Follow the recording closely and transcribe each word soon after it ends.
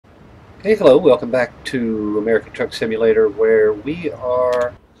Hey, hello, welcome back to American Truck Simulator, where we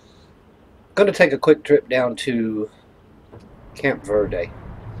are going to take a quick trip down to Camp Verde.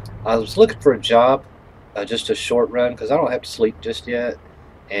 I was looking for a job, just a short run, because I don't have to sleep just yet,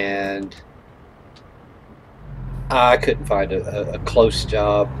 and I couldn't find a close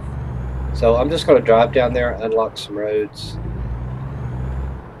job. So I'm just going to drive down there, unlock some roads.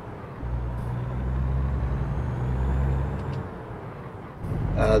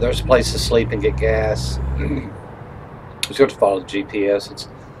 There's a place to sleep and get gas. Just going to follow the GPS. It's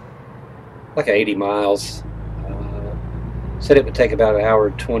like 80 miles. Said it would take about an hour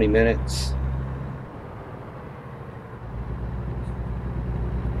and 20 minutes.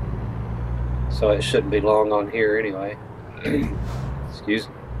 So it shouldn't be long on here anyway. Excuse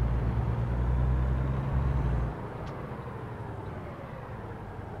me.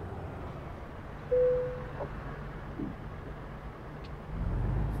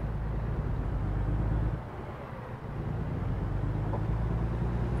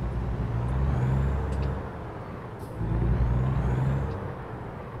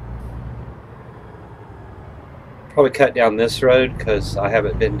 Probably cut down this road because I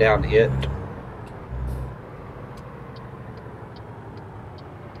haven't been down it.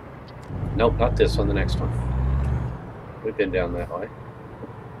 Nope, not this one, the next one. We've been down that way.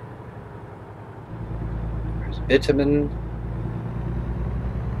 There's bitumen.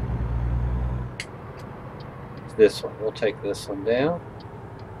 It's this one. We'll take this one down.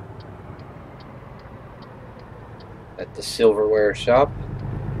 At the silverware shop.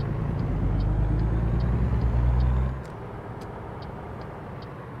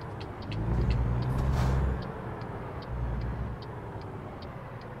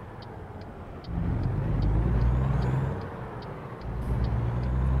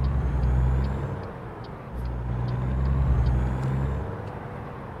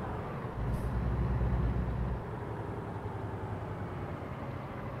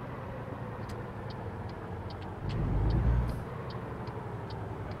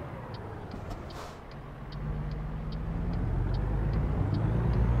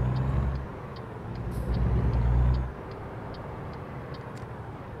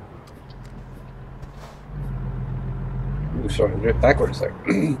 Ooh, starting to drift backwards there.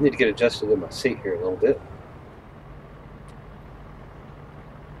 Need to get adjusted in my seat here a little bit.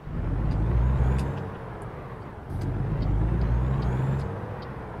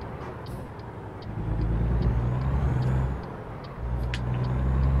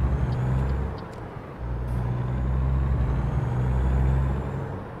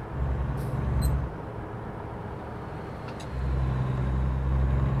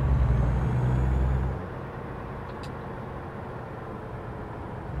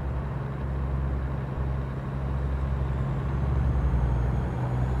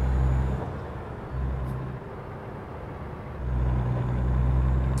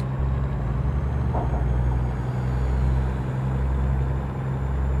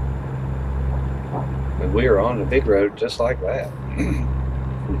 And we are on the big road just like that.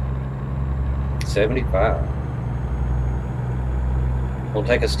 75. Won't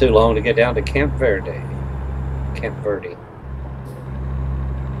take us too long to get down to Camp Verde. Camp Verde.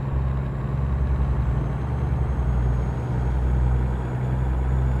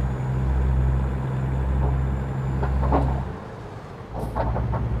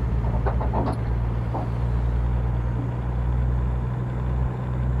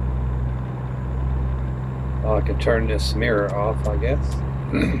 Oh, I could turn this mirror off, I guess.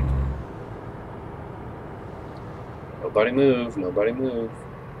 Nobody move, nobody move.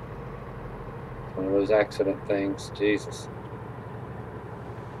 One of those accident things, Jesus.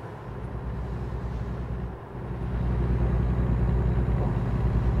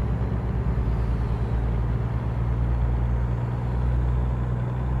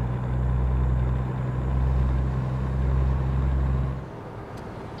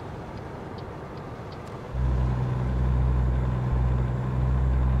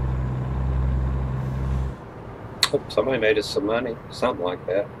 Oh, somebody made us some money, something like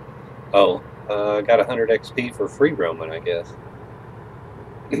that. Oh, got 100 XP for free roaming, I guess.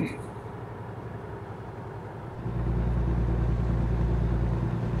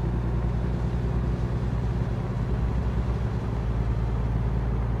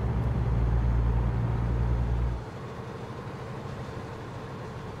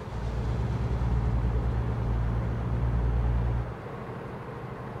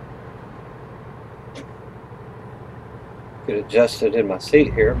 Get adjusted in my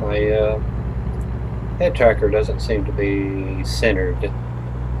seat here. My head tracker doesn't seem to be centered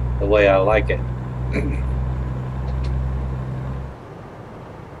the way I like it.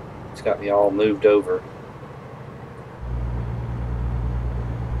 It's It's got me all moved over.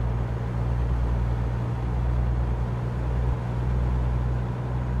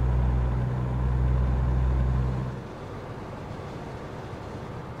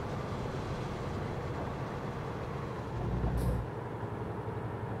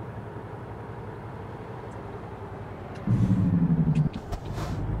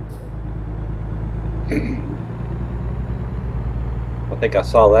 I think I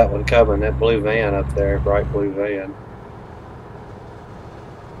saw that one coming, that blue van up there, bright blue van.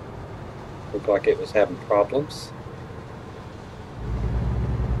 Looked like it was having problems.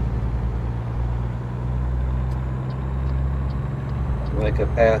 Make a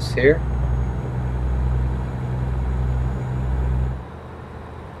pass here.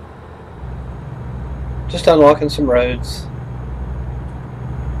 Just unlocking some roads.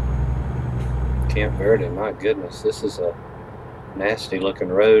 Camp Verde, my goodness, this is a nasty looking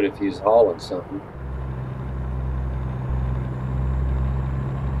road if he's hauling something.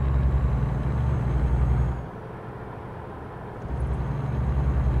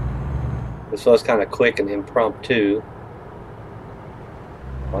 This was kind of quick and impromptu.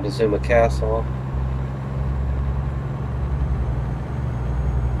 Montezuma Castle.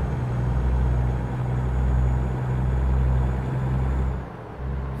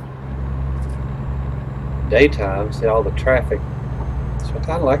 Daytime, see all the traffic. So I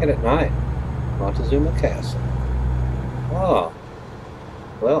kind of like it at night. Montezuma Castle. Oh,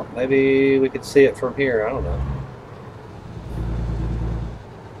 well, maybe we could see it from here. I don't know.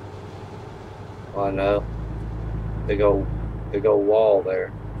 Oh, I know. Big old wall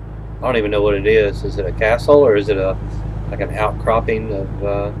there. I don't even know what it is. Is it a castle or is it a like an outcropping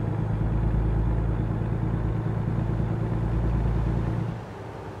of?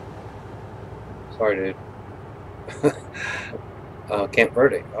 Sorry, dude. Camp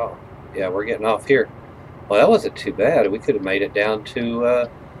Verde. Oh, yeah, we're getting off here. Well, that wasn't too bad. We could have made it down to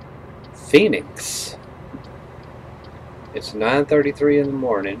Phoenix. It's 9:33 in the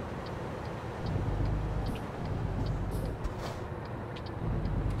morning.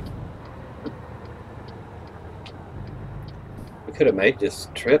 We could have made this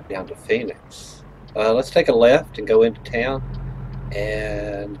trip down to Phoenix. Let's take a left and go into town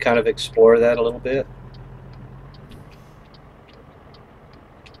and kind of explore that a little bit.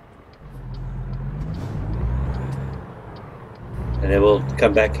 And then we'll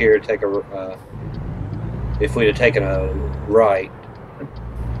come back here and take a, if we'd have taken a right.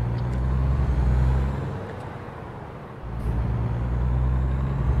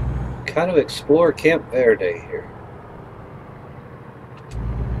 Kind of explore Camp Verde here.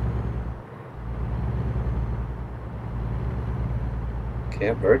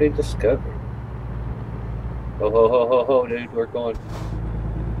 Camp Verde discovered. Ho ho ho ho ho, dude, we're going.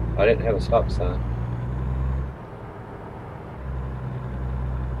 I didn't have a stop sign.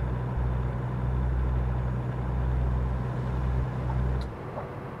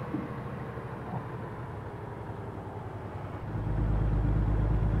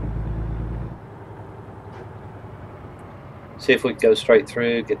 See if we can go straight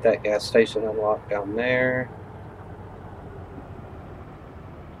through, get that gas station unlocked down there.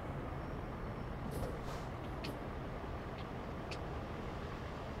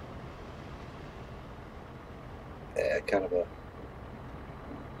 Yeah, kind of a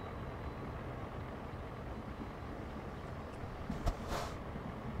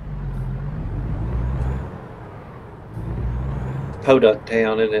podunk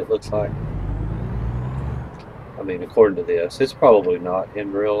town, and it looks like. I mean, according to this, it's probably not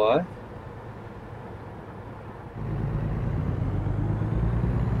in real life.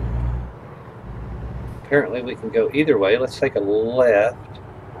 Apparently we can go either way. Let's take a left.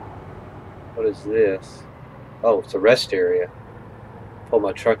 What is this? Oh, it's a rest area. Pull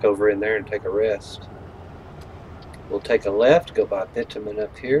my truck over in there and take a rest. We'll take a left, go by bitumen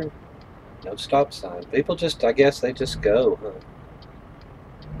up here. No stop sign. People just, I guess they just go, huh?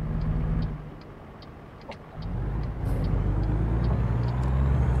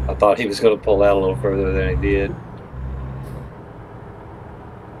 I thought he was going to pull out a little further than he did.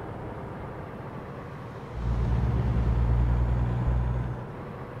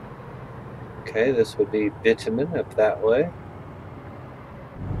 Okay, this would be bitumen up that way.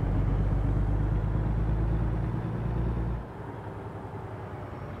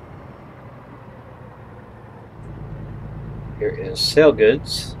 Here is sale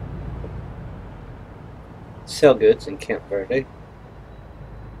goods. Sale goods in Camp Verde.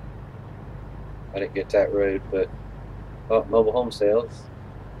 I didn't get that road, but oh, mobile home sales.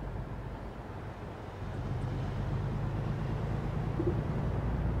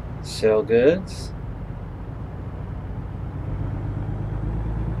 Sell goods.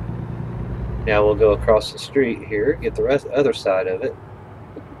 Now we'll go across the street here, get the other side of it.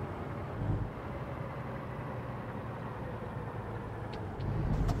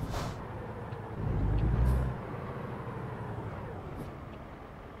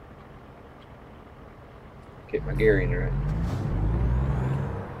 Get my gearing right.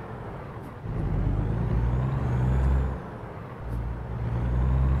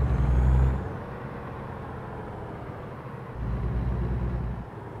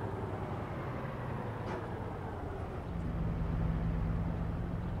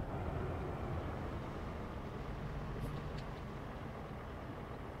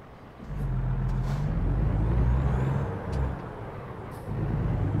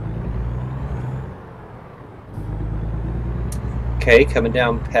 Okay, coming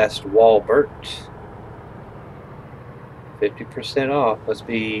down past Walbert. 50% off. Must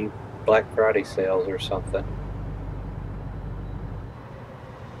be Black Friday sales or something.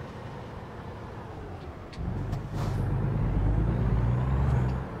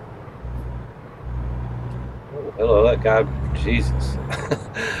 Oh, hello, that guy. Jesus.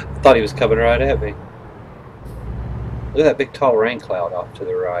 I thought he was coming right at me. Look at that big tall rain cloud off to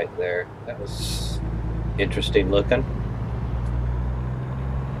the right there. That was interesting looking.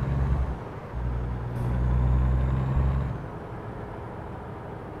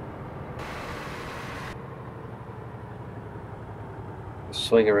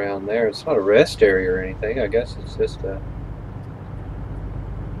 Swing around there. It's not a rest area or anything. I guess it's just a...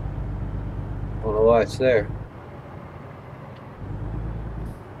 I don't know why it's there.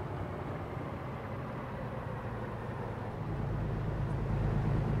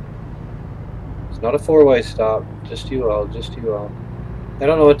 It's not a four-way stop. Just you all. Just you all. I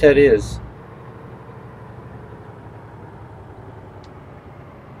don't know what that is.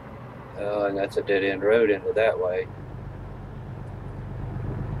 Oh, and that's a dead-end road into that way.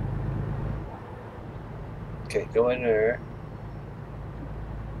 Okay, go in there.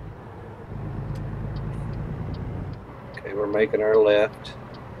 Okay, we're making our left.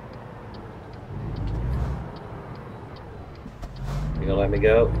 You gonna let me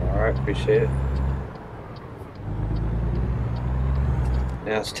go? Alright, appreciate it.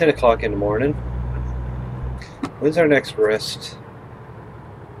 Now it's 10 o'clock in the morning. When's our next rest?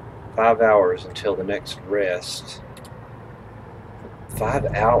 5 hours until the next rest. 5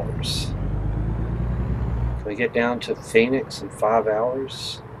 hours. Can we get down to Phoenix in 5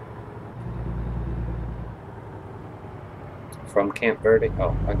 hours? From Camp Verde?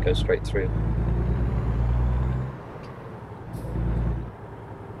 Oh, I can go straight through.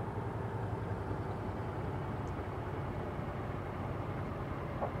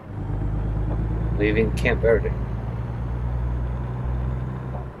 Leaving Camp Verde.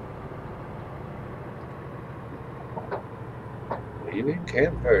 Leaving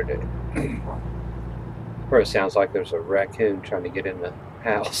Camp Verde. Or it sounds like there's a raccoon trying to get in the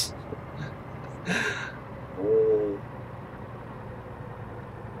house.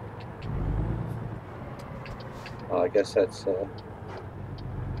 Well, I guess that's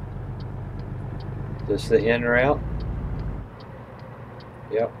this the in route?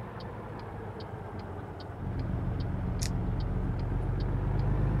 Yep.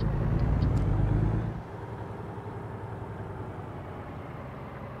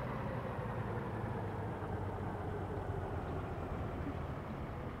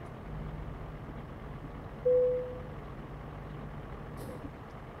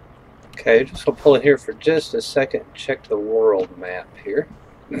 Okay, just gonna pull it here for just a second and check the world map here.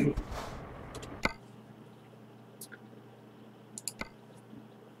 We're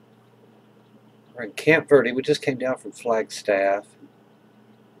in Camp Verde. We just came down from Flagstaff,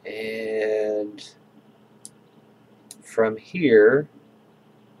 and from here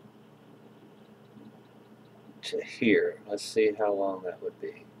to here, let's see how long that would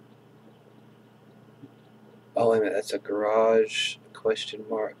be. Oh, wait a minute, that's a garage, question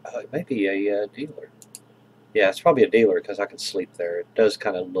mark. It may be a dealer. Yeah, it's probably a dealer because I can sleep there. It does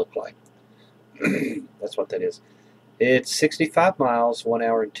kind of look like. That's what that is. It's 65 miles, 1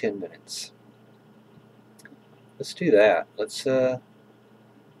 hour and 10 minutes. Let's do that. Let's, because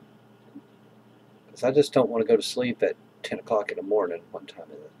I just don't want to go to sleep at 10 o'clock in the morning. What time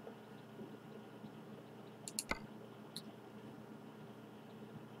is it?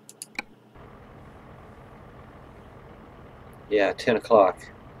 Yeah, 10 o'clock.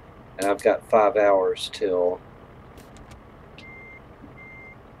 And I've got 5 hours till...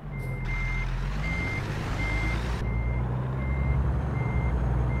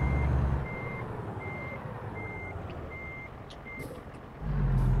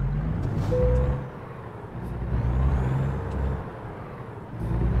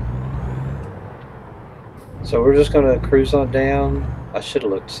 So we're just going to cruise on down. I should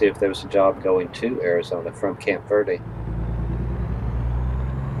have looked to see if there was a job going to Arizona from Camp Verde.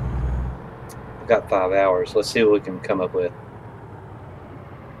 We've got 5 hours. Let's see what we can come up with.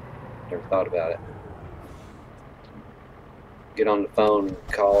 Never thought about it. Get on the phone and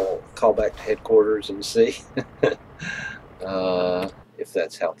call back to headquarters and see if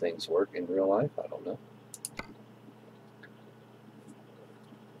that's how things work in real life. I don't know.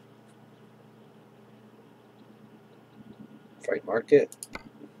 Freight market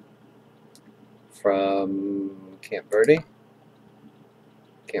from Camp Verde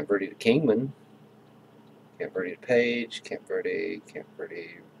to Kingman, Camp Verde to Page, Camp Verde.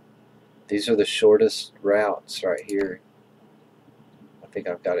 These are the shortest routes right here. I think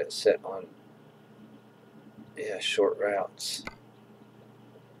I've got it set on, yeah, short routes.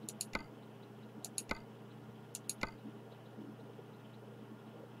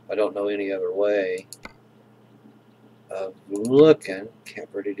 I don't know any other way of looking.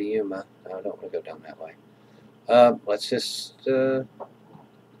 Camp Verde to Yuma. No, I don't want to go down that way. Let's just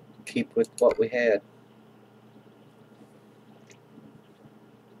keep with what we had.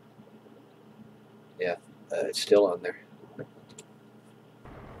 Yeah, it's still on there.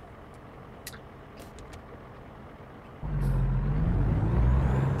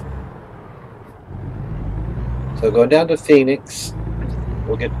 So going down to Phoenix,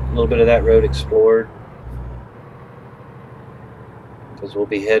 we'll get a little bit of that road explored because we'll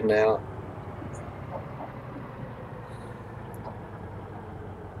be heading out.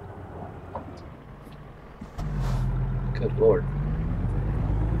 Good Lord.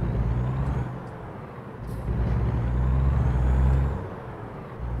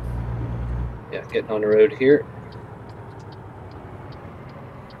 Yeah, getting on the road here.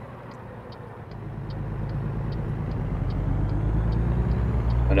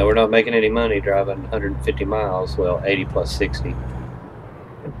 I know we're not making any money driving 150 miles, well, 80 plus 60.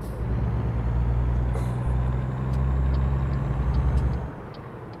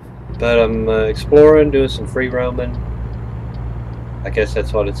 But I'm exploring, doing some free roaming. I guess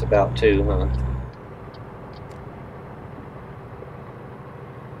that's what it's about too, huh?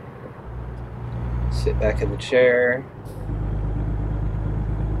 Sit back in the chair.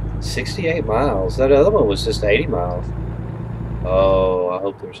 68 miles. That other one was just 80 miles. Oh, I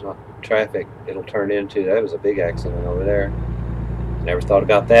hope there's not traffic it'll turn into. That was a big accident over there. Never thought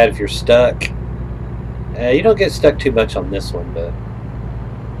about that if you're stuck. You don't get stuck too much on this one, but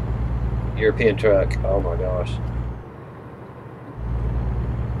European truck. Oh my gosh.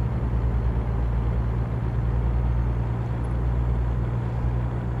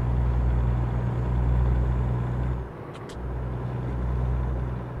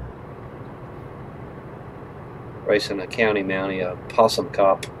 Racing a county mountie, a possum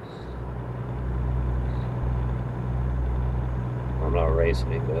cop. I'm not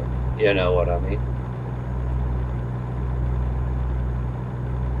racing him, but you know what I mean.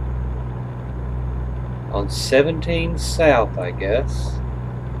 On 17 South, I guess.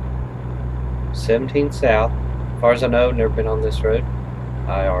 17 South. As far as I know, never been on this road.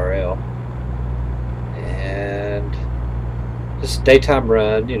 IRL. And just daytime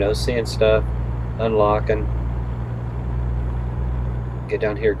run, you know, seeing stuff, unlocking. Get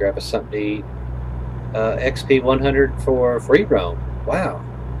down here, grab us something to eat. XP 100 for free roam. Wow.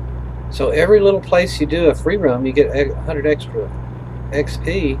 So every little place you do a free roam, you get 100 extra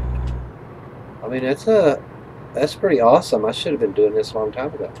XP. I mean, that's pretty awesome. I should have been doing this a long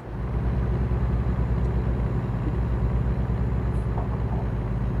time ago.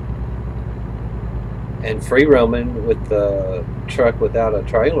 And free roaming with the truck without a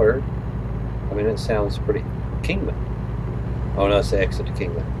trailer, I mean, it sounds pretty Kingman. Oh no, it's the exit to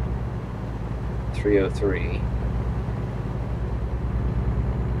Kingman. 303.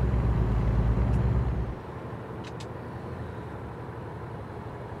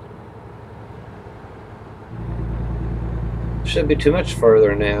 Shouldn't be too much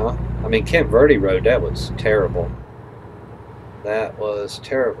further now. I mean, Camp Verde Road, that was terrible. That was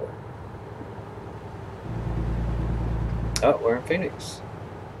terrible. Oh, we're in Phoenix.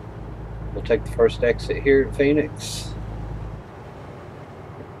 We'll take the first exit here in Phoenix.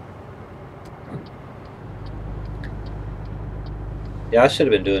 Yeah, I should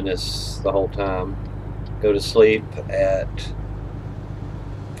have been doing this the whole time. Go to sleep at,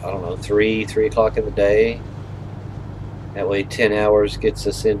 I don't know, 3 o'clock in the day. That way 10 hours gets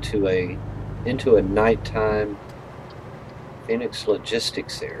us into a nighttime Phoenix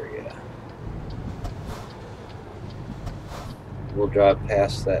logistics area. We'll drive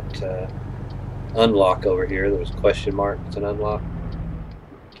past that unlock over here. There was a question mark. It's an unlock.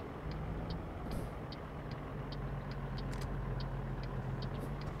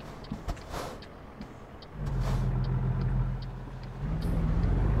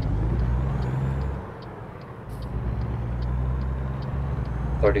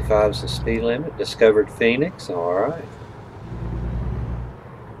 35 is the speed limit. Discovered Phoenix. Alright.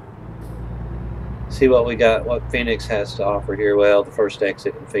 See what we got, what Phoenix has to offer here. Well, the first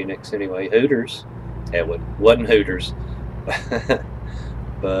exit in Phoenix anyway. Hooters. It wasn't Hooters.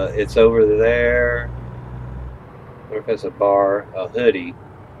 But it's over there. I wonder if it's a bar. A hoodie.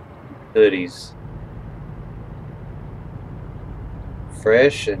 Hoodies.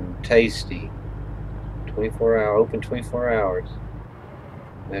 Fresh and tasty. 24 hour, open 24 hours.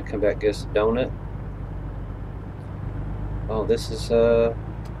 Then come back, get us a donut. Oh, this is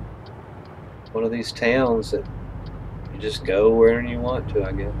one of these towns that you just go wherever you want to,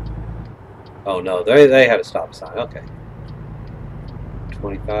 I guess. Oh no, they had a stop sign. Okay.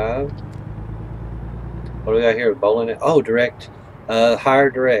 25. What do we got here? Bowling. Oh, direct. Hire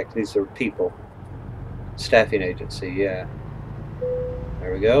direct. These are people. Staffing agency. Yeah.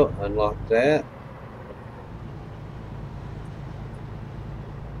 There we go. Unlock that.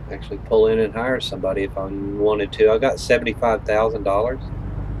 Actually pull in and hire somebody if I wanted to. I got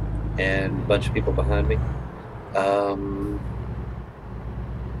 $75,000 and a bunch of people behind me.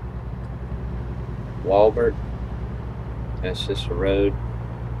 Walbert. That's just a road.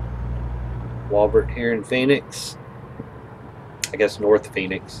 Walbert here in Phoenix. I guess North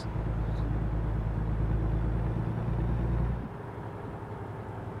Phoenix.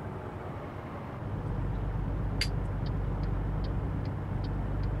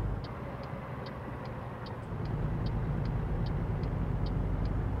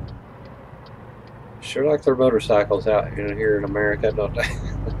 Sure like their motorcycles out here in America, don't they?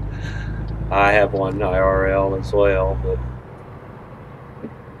 I have one IRL as well, but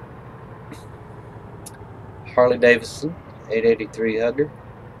Harley Davidson 883 Hugger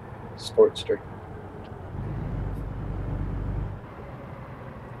Sportster.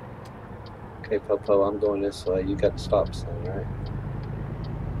 Okay, Popo, I'm going this way. You got the stop sign, right?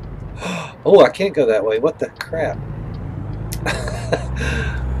 Oh, I can't go that way. What the crap?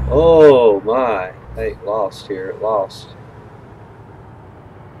 Oh my. Hey, lost here. Lost.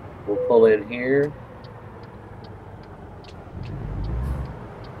 We'll pull in here.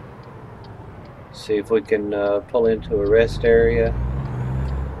 See if we can pull into a rest area.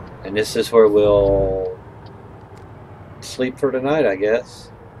 And this is where we'll sleep for tonight, I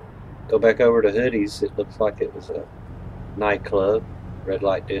guess. Go back over to Hoodies. It looks like it was a nightclub, red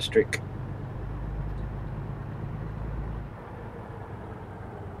light district.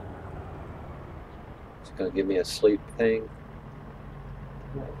 It's going to give me a sleep thing.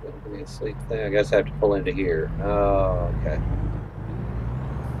 Give me a sleep thing. I guess I have to pull into here. Oh, okay.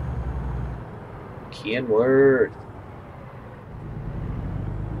 Kenworth.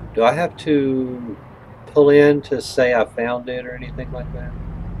 Do I have to pull in to say I found it or anything like that?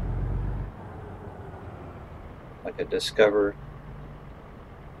 Like a discover.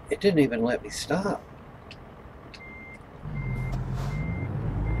 It didn't even let me stop.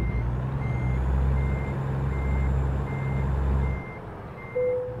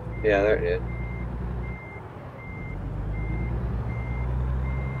 Yeah, there it is.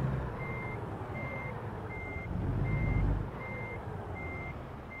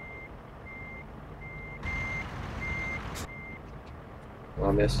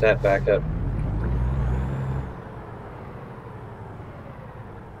 I missed that back up.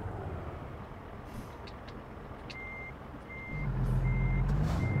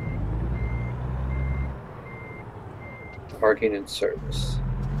 Parking and service.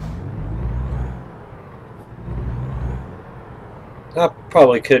 I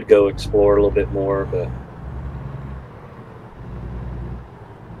probably could go explore a little bit more, but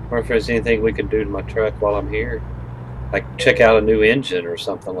or if there's anything we could do to my truck while I'm here, like check out a new engine or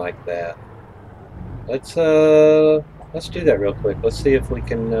something like that. Let's do that real quick. Let's see if we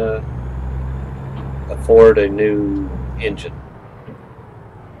can afford a new engine.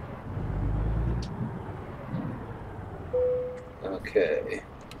 Okay.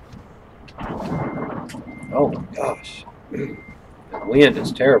 Oh my gosh. The wind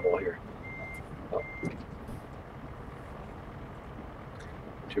is terrible here. Oh.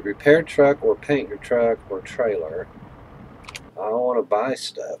 To repair truck or paint your truck or trailer. I don't want to buy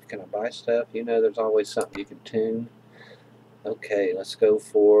stuff. Can I buy stuff? You know, there's always something you can tune. Okay, let's go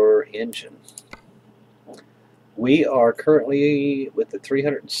for engine. We are currently with the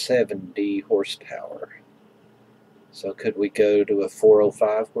 370 horsepower. So could we go to a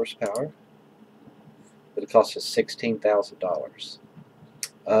 405 horsepower? But it costs us $16,000.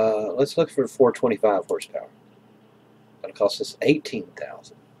 Let's look for 425 horsepower. That'll cost us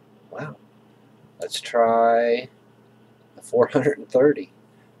 $18,000. Wow. Let's try a 430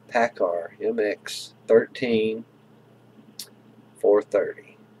 Packard MX 13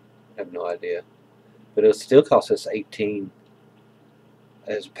 430. have no idea. But it'll still cost us 18.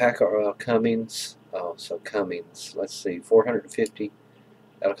 As Packer Cummins. Oh, so Cummins. Let's see, 450.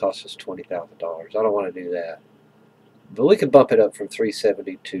 That'll cost us $20,000. I don't want to do that. But we could bump it up from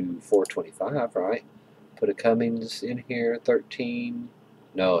 370 to 425, right? Put a Cummins in here, 13.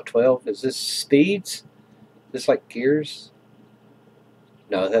 No, 12. Is this speeds? Is this like gears?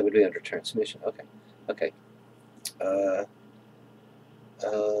 No, that would be under transmission. Okay. Okay.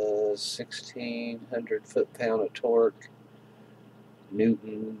 1,600 foot-pound of torque.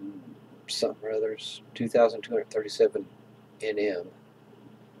 Newton, something or others. 2,237 Nm.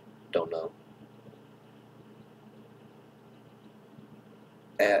 Don't know.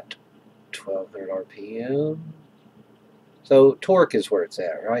 At 1,200 RPM. So torque is where it's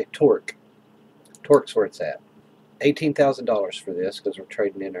at, right? Torque. Torque's where it's at. $18,000 for this because we're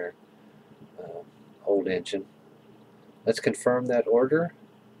trading in our old engine. Let's confirm that order.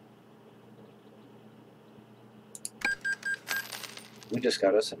 We just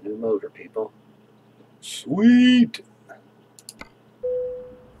got us a new motor, people. Sweet!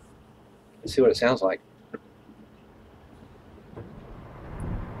 Let's see what it sounds like.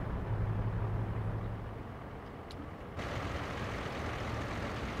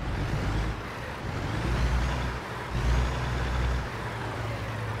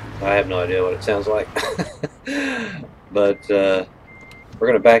 I have no idea what it sounds like. But we're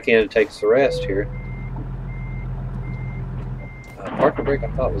going to back in and take us the rest here. Parking brake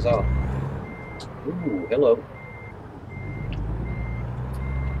I thought was off. Ooh, hello.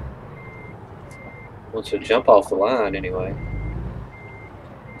 Wants to jump off the line anyway.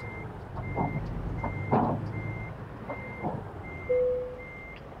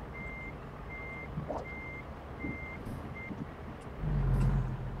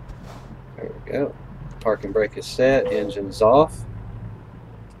 There we go. Parking brake is set, engine's off.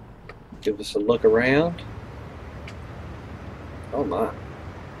 Give us a look around. Oh my.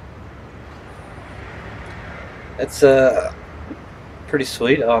 That's pretty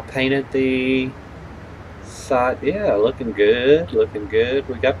sweet. Oh, I painted the side. Yeah, looking good, looking good.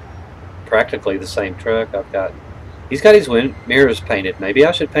 We got practically the same truck. He's got his mirrors painted. Maybe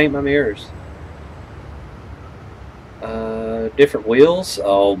I should paint my mirrors. Different wheels.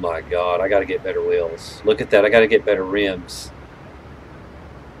 Oh my god, I gotta get better wheels. Look at that, I gotta get better rims.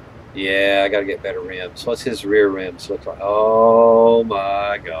 Yeah, I gotta get better rims. What's his rear rims look like? Oh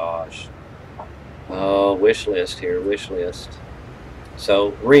my gosh. Oh, wish list here, wish list. So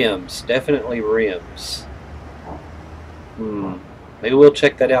rims, definitely rims. Maybe we'll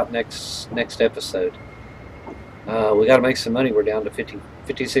check that out next episode. We got to make some money. We're down to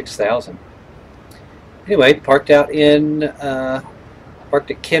 56,000. Anyway, parked at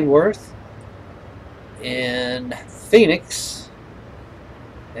Kenworth in Phoenix,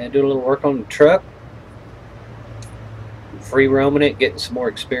 and doing a little work on the truck. Free roaming it, getting some more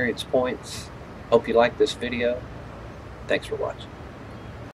experience points. Hope you like this video. Thanks for watching.